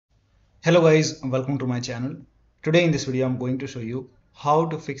Hello guys, welcome to my channel. Today in this video I'm going to show you how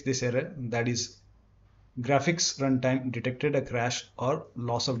to fix this error, that is graphics runtime detected a crash or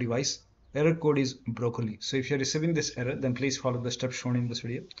loss of device. Error code is broccoli. So if you're receiving this error, then please follow the steps shown in this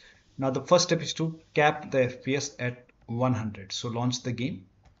video. Now the first step is to cap the FPS at 100. So launch the game.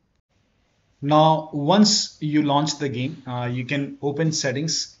 Now once you launch the game, you can open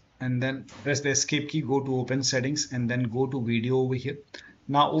settings and then press the escape key, go to open settings and then go to video over here.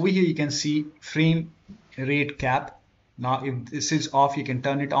 Now over here you can see frame rate cap. Now if this is off, you can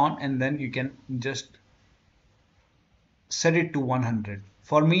turn it on and then you can just set it to 100.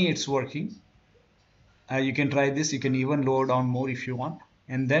 For me it's working. You can try this. You can even lower down more if you want,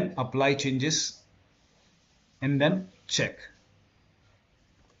 and then apply changes and then check.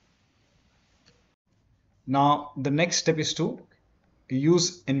 Now the next step is to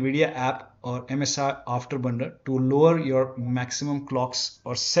use Nvidia app or MSI Afterburner to lower your maximum clocks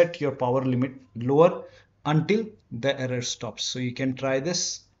or set your power limit lower until the error stops. So you can try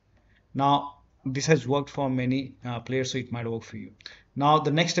this. Now this has worked for many players, so it might work for you. Now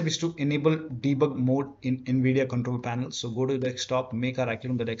the next step is to enable debug mode in Nvidia control panel. So go to desktop, make a right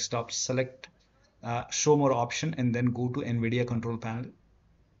click on the desktop, select show more option and then go to Nvidia control panel.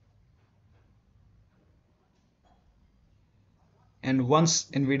 And once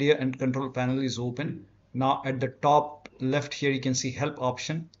Nvidia and control panel is open, now at the top left here you can see help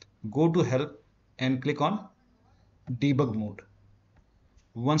option. Go to help and click on debug mode.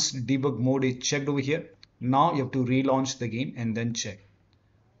 Once debug mode is checked over here, now you have to relaunch the game and then check.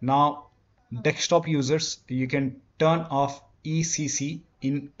 Now desktop users, you can turn off ECC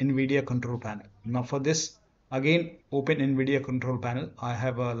in Nvidia control panel. Now for this, again open Nvidia control panel. I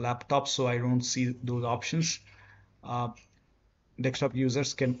have a laptop so I don't see those options. Desktop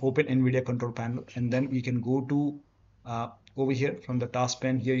users can open Nvidia control panel and then we can go to over here from the task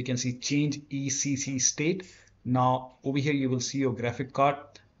pane. Here you can see change ECC state. Now over here you will see your graphic card.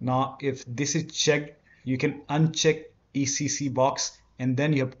 Now if this is checked, you can uncheck ECC box and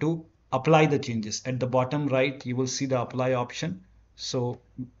then you have to apply the changes. At the bottom right you will see the apply option. So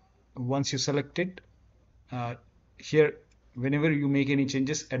once you select it, here whenever you make any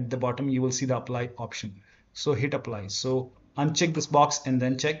changes, at the bottom you will see the apply option. So hit apply. So uncheck this box and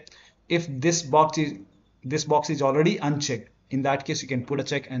then check. If this box is already unchecked, in that case you can put a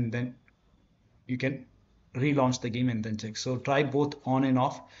check and then you can relaunch the game and then check. So try both on and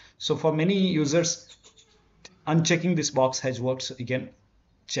off. So for many users, unchecking this box has worked, so you can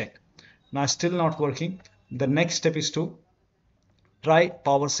check. Now still not working. The next step is to try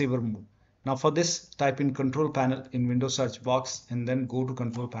power saver mode. Now for this, type in control panel in Windows search box and then go to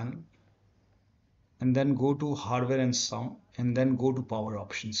control panel and then go to hardware and sound and then go to power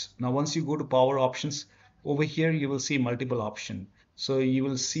options. Now once you go to power options, over here you will see multiple options. So you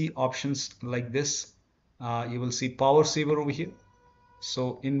will see options like this. You will see power saver over here.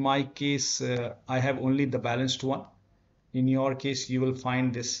 So in my case, I have only the balanced one. In your case, you will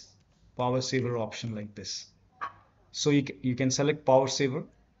find this power saver option like this. So you can select power saver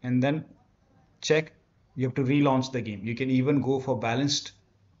and then check. You have to relaunch the game. You can even go for balanced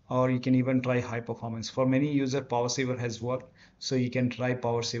or you can even try high performance. For many user, power saver has worked, so you can try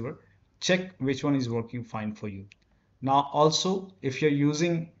power saver. Check which one is working fine for you. Now also if you're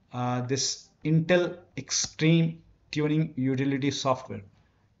using this Intel Extreme Tuning Utility software,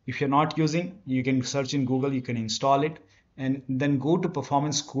 if you're not using, you can search in Google, you can install it and then go to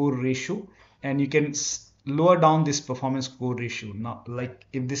performance core ratio and you can lower down this performance core ratio. Now like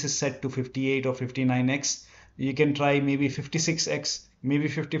if this is set to 58 or 59x, you can try maybe 56x, maybe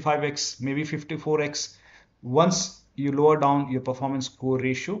 55x, maybe 54x. Once you lower down your performance core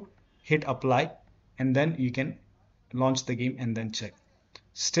ratio, hit apply and then you can launch the game and then check.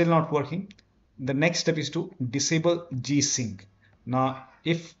 Still not working. The next step is to disable GSync. Now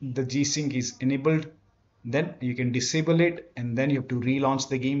if the GSync is enabled, then you can disable it and then you have to relaunch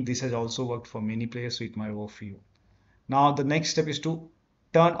the game. This has also worked for many players, so it might work for you. Now the next step is to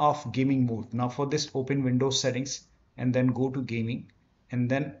turn off gaming mode. Now for this, open Windows settings and then go to gaming and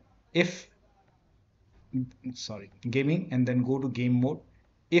then gaming and then go to game mode.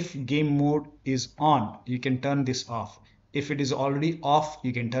 If game mode is on, you can turn this off. If it is already off,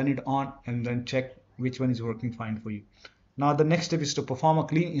 you can turn it on and then check which one is working fine for you. Now the next step is to perform a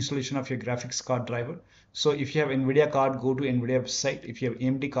clean installation of your graphics card driver. So if you have Nvidia card, go to Nvidia website. If you have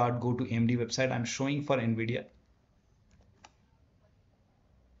AMD card, go to AMD website. I'm showing for Nvidia.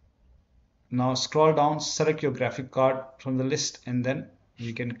 Now scroll down, select your graphic card from the list and then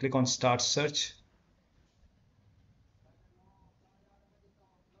you can click on start search.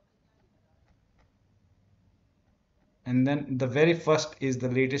 and then the very first is the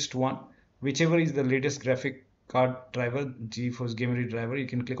latest one. Whichever is the latest graphic card driver, GeForce Gamery driver, you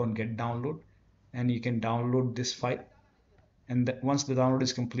can click on get download and you can download this file. And once the download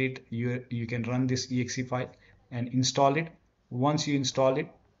is complete, you can run this exe file and install it. Once you install it,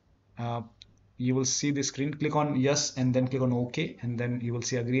 uh, you will see the screen. Click on yes and then click on OK, and then you will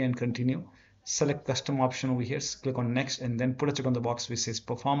see agree and continue. Select custom option over here, click on next, and then put a check on the box which says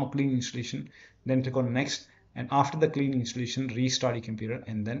perform a clean installation. Then click on next, and after the clean installation, restart your computer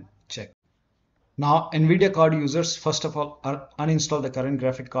and then check. Now, Nvidia card users, first of all, uninstall the current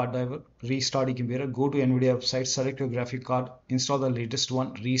graphic card driver, restart your computer, go to Nvidia website, select your graphic card, install the latest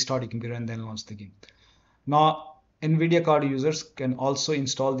one, restart your computer, and then launch the game. Now, Nvidia card users can also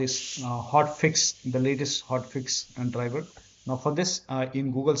install this Hotfix, the latest Hotfix driver. Now, for this,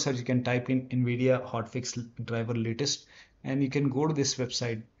 in Google search, you can type in Nvidia Hotfix driver latest, and you can go to this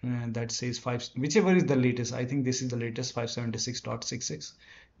website that says whichever is the latest. I think this is the latest 576.66.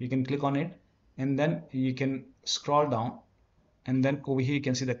 You can click on it, and then you can scroll down, and then over here you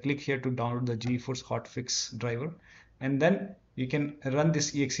can see the click here to download the GeForce Hotfix driver, and then you can run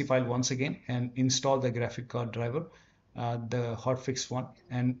this exe file once again and install the graphic card driver, the Hotfix one,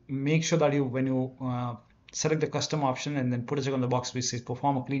 and make sure that when you select the custom option and then put a check on the box which says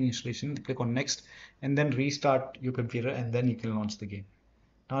perform a clean installation, click on next, and then restart your computer, and then you can launch the game.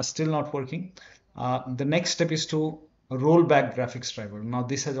 Now, still not working. The next step is to roll back graphics driver. Now,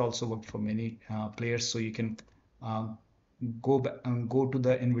 this has also worked for many players, so you can go to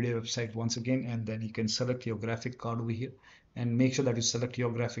the Nvidia website once again, and then you can select your graphic card over here, and make sure that you select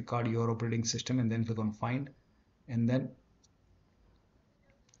your graphic card, your operating system, and then click on find, and then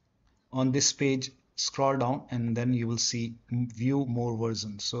on this page scroll down, and then you will see view more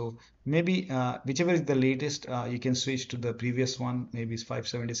versions. So maybe whichever is the latest, you can switch to the previous one. Maybe it's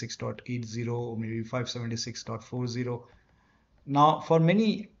 576.80 or maybe 576.40. Now, for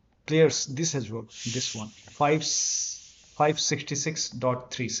many players, this has worked. This one,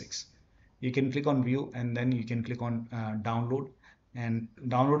 566.36. You can click on view, and then you can click on download and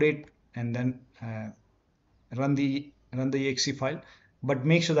download it, and then run the exe file. But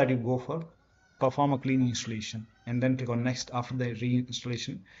make sure that you go for perform a clean installation, and then click on next. After the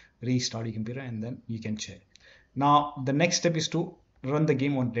reinstallation, restart your computer, and then you can check. Now, the next step is to run the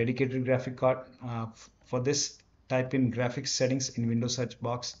game on dedicated graphic card. For this, type in graphics settings in Windows search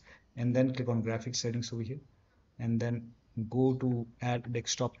box, and then click on graphics settings over here, and then go to add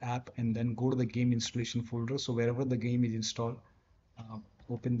desktop app, and then go to the game installation folder. So wherever the game is installed,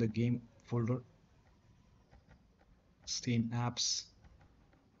 open the game folder, Steam apps,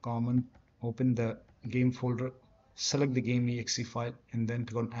 common, open the game folder, select the game exe file, and then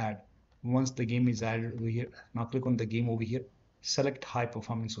click on add. Once the game is added over here, now click on the game over here, select high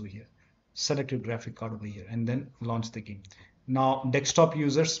performance over here, select your graphic card over here, and then launch the game. Now, desktop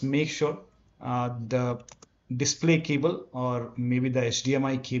users, make sure the display cable or maybe the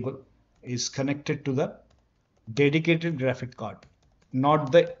HDMI cable is connected to the dedicated graphic card,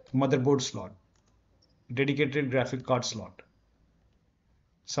 not the motherboard slot, dedicated graphic card slot.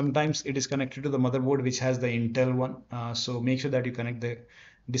 Sometimes it is connected to the motherboard which has the Intel one, so make sure that you connect the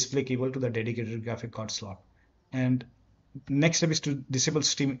display cable to the dedicated graphic card slot. And next step is to disable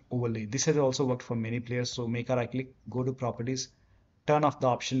Steam overlay. This has also worked for many players, so make a right click, go to properties, turn off the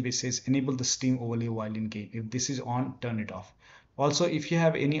option which says enable the Steam overlay while in game. If this is on, turn it off. Also, if you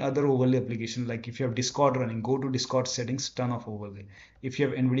have any other overlay application, like if you have Discord running, go to Discord settings, turn off overlay. If you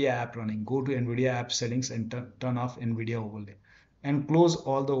have Nvidia app running, go to Nvidia app settings and turn off Nvidia overlay, and close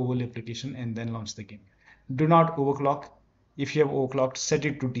all the overlay application, and then launch the game. Do not overclock. If you have overclocked, set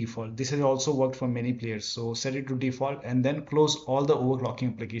it to default. This has also worked for many players, so set it to default, and then close all the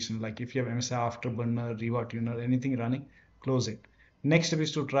overclocking application. Like if you have MSI Afterburner, Riva Tuner, anything running, close it. Next step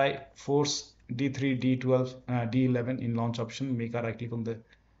is to try Force D3, D12, D11 in launch option. Make a right click on the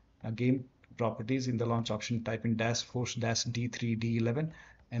game properties. In the launch option, type in -force -D3, D11,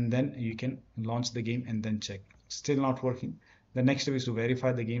 and then you can launch the game and then check. Still not working. The next step is to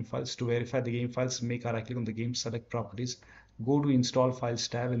verify the game files. To verify the game files, make a right click on the game, select properties, go to install files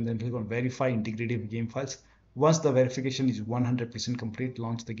tab, and then click on verify integrity of game files. Once the verification is 100% complete,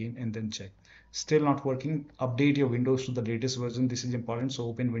 launch the game and then check. Still not working, update your Windows to the latest version. This is important. So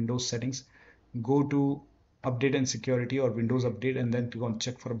open Windows settings, go to update and security or Windows update, and then click on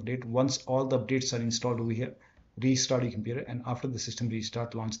check for update. Once all the updates are installed over here, restart your computer, and after the system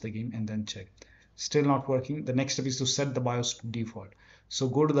restart, launch the game and then check. Still not working. The next step is to set the BIOS to default. So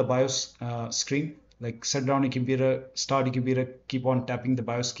go to the BIOS screen, like set down your computer, start your computer, keep on tapping the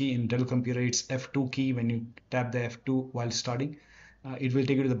BIOS key. In Dell computer, it's F2 key when you tap the F2 while starting. it will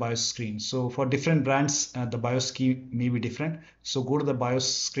take you to the BIOS screen. So for different brands, the BIOS key may be different. So go to the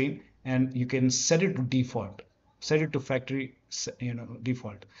BIOS screen and you can set it to default, set it to factory,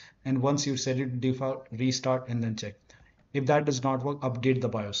 default. And once you set it to default, restart and then check. If that does not work, update the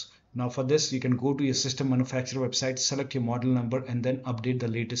BIOS. Now for this, you can go to your system manufacturer website, select your model number, and then update the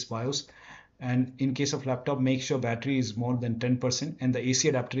latest BIOS. And in case of laptop, make sure battery is more than 10% and the AC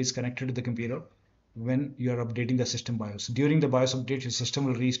adapter is connected to the computer when you are updating the system BIOS. During the BIOS update, your system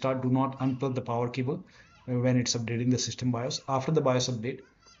will restart. Do not unplug the power cable when it's updating the system BIOS. After the BIOS update,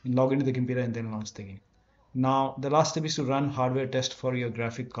 log into the computer and then launch the game. Now, the last step is to run hardware test for your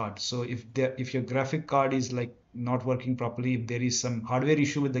graphic card. So if your graphic card is like not working properly, if there is some hardware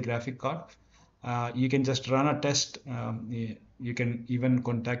issue with the graphic card, you can just run a test. You can even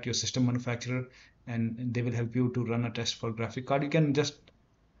contact your system manufacturer and they will help you to run a test for graphic card. You can just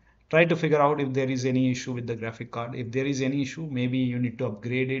try to figure out if there is any issue with the graphic card. If there is any issue, maybe you need to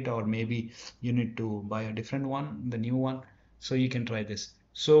upgrade it, or maybe you need to buy a different one, the new one. So you can try this.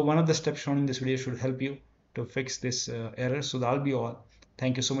 So one of the steps shown in this video should help you to fix this error. So that'll be all.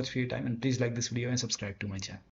 Thank you so much for your time, and please like this video and subscribe to my channel.